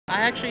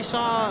I actually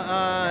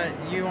saw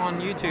you on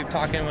YouTube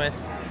talking with,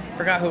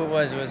 forgot who it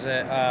was. Was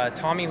it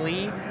Tommy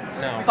Lee?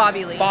 No.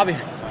 Bobby Lee. Bobby.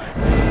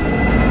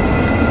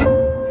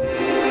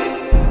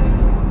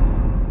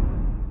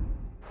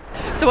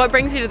 So what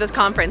brings you to this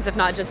conference if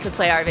not just to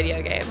play our video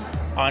game?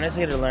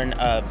 Honestly, to learn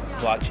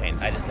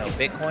blockchain. I just know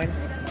Bitcoin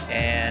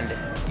and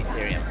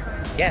Ethereum.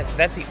 Yes,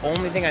 that's the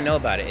only thing I know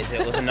about it. Is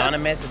it was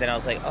anonymous, and then I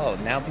was like, oh,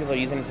 now people are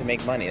using it to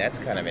make money. That's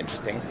kind of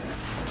interesting.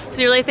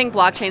 So you really think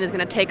blockchain is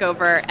going to take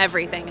over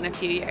everything in a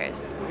few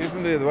years?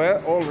 Isn't it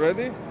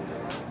already?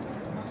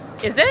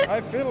 Is it? I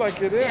feel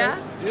like it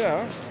is,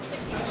 yeah.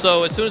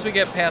 So as soon as we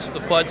get past the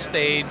bud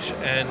stage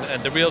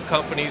and the real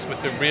companies with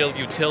the real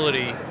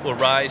utility will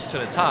rise to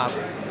the top,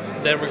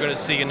 then we're going to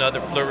see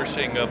another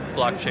flourishing of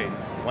blockchain.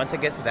 Once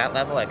it gets to that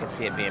level, I could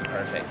see it being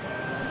perfect.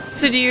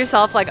 So do you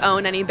yourself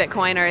own any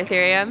Bitcoin or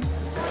Ethereum?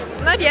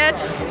 Not yet.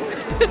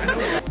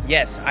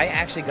 Yes, I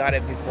actually got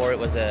it before it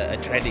was a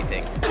trendy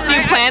thing. Do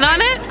you plan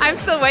on it? I'm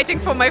still waiting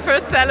for my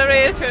first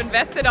salary to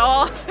invest it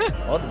all.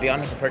 Well, to be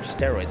honest, I purchased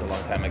steroids a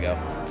long time ago.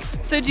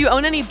 So do you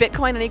own any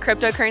Bitcoin, any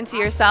cryptocurrency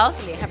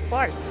yourself? Of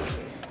course.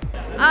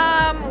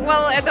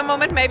 Well, at the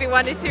moment, maybe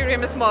one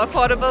Ethereum is more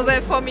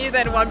affordable for me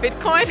than one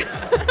Bitcoin.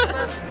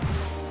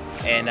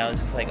 And I was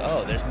just like,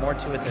 oh, there's more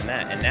to it than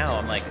that. And now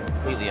I'm like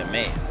completely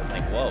amazed. I'm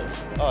like, whoa,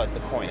 oh, it's a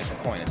coin, it's a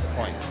coin, it's a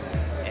coin.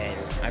 And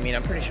I mean,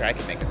 I'm pretty sure I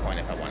could make a coin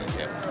if I wanted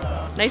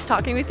to. Nice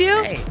talking with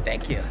you. Hey,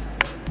 thank you.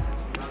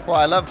 Well,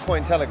 I love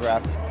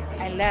Cointelegraph.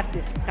 I love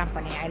this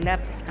company. I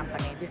love this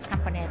company. This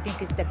company, I think,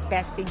 is the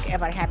best thing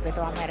ever happened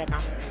to America.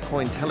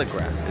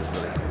 Cointelegraph is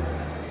really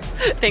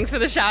cool. Thanks for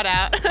the shout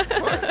out.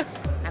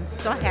 I'm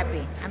so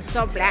happy. I'm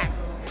so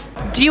blessed.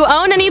 Do you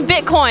own any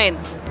Bitcoin?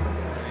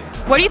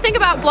 What do you think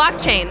about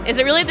blockchain? Is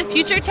it really the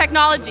future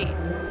technology?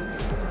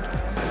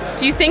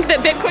 Do you think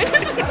that Bitcoin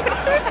is the future?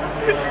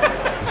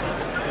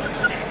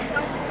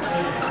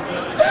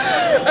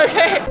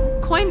 Okay.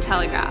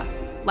 Cointelegraph.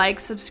 Like,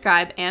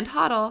 subscribe, and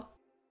hodl.